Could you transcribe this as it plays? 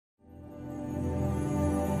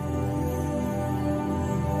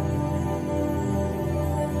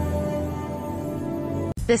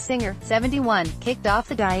The singer, 71, kicked off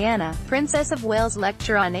the Diana, Princess of Wales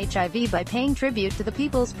lecture on HIV by paying tribute to the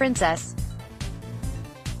people's princess.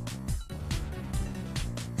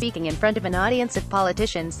 Speaking in front of an audience of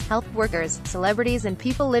politicians, health workers, celebrities and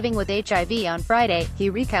people living with HIV on Friday, he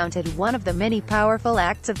recounted one of the many powerful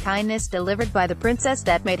acts of kindness delivered by the princess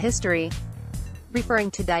that made history.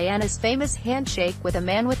 Referring to Diana's famous handshake with a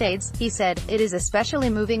man with AIDS, he said, "It is especially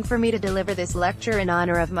moving for me to deliver this lecture in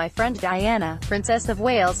honor of my friend Diana, Princess of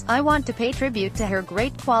Wales. I want to pay tribute to her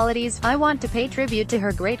great qualities. I want to pay tribute to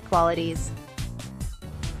her great qualities."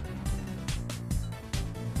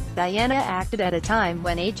 Diana acted at a time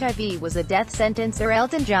when HIV was a death sentence. Or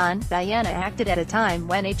Elton John, Diana acted at a time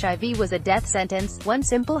when HIV was a death sentence. One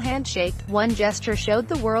simple handshake, one gesture showed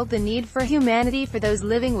the world the need for humanity for those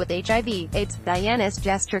living with HIV/AIDS. Diana's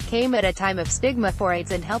gesture came at a time of stigma for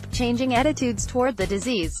AIDS and helped changing attitudes toward the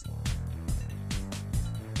disease.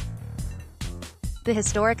 The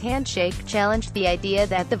historic handshake challenged the idea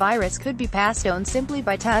that the virus could be passed on simply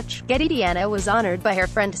by touch. Diana was honored by her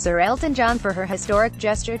friend Sir Elton John for her historic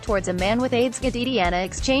gesture towards a man with AIDS. Diana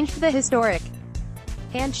exchanged the historic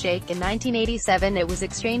handshake in 1987. It was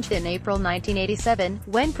exchanged in April 1987,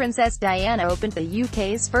 when Princess Diana opened the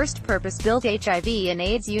UK's first purpose-built HIV and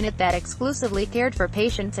AIDS unit that exclusively cared for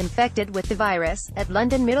patients infected with the virus, at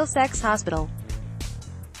London Middlesex Hospital.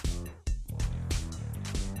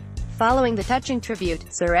 Following the touching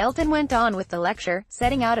tribute, Sir Elton went on with the lecture,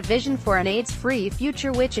 setting out a vision for an AIDS-free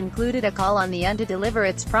future which included a call on the UN to deliver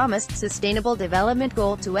its promised Sustainable Development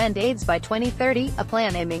Goal to end AIDS by 2030, a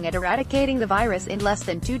plan aiming at eradicating the virus in less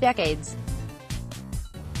than 2 decades.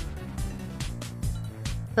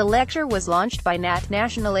 The lecture was launched by NAT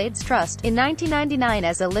National AIDS Trust in 1999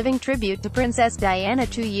 as a living tribute to Princess Diana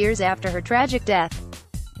 2 years after her tragic death.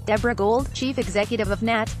 Deborah Gold, chief executive of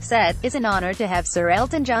NAT, said, "It's an honor to have Sir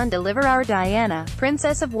Elton John deliver our Diana,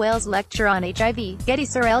 Princess of Wales lecture on HIV."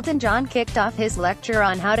 Sir Elton John kicked off his lecture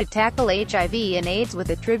on how to tackle HIV and AIDS with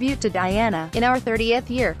a tribute to Diana. "In our 30th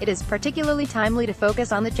year, it is particularly timely to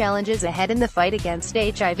focus on the challenges ahead in the fight against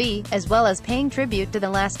HIV, as well as paying tribute to the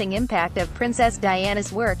lasting impact of Princess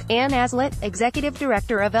Diana's work." Anne Aslett, executive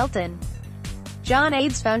director of Elton John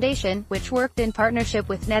AIDS Foundation, which worked in partnership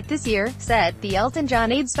with NET this year, said, "The Elton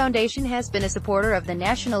John AIDS Foundation has been a supporter of the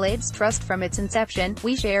National AIDS Trust from its inception.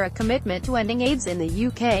 We share a commitment to ending AIDS in the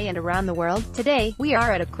UK and around the world. Today, we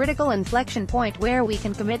are at a critical inflection point where we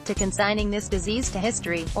can commit to consigning this disease to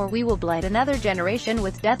history, or we will blight another generation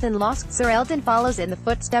with death and loss." Sir Elton follows in the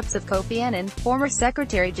footsteps of Kofi Annan, former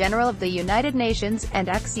Secretary General of the United Nations, and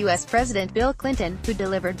ex-US President Bill Clinton, who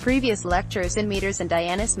delivered previous lectures in Meters and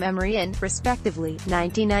Diana's memory in, respectively,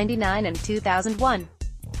 1999 and 2001.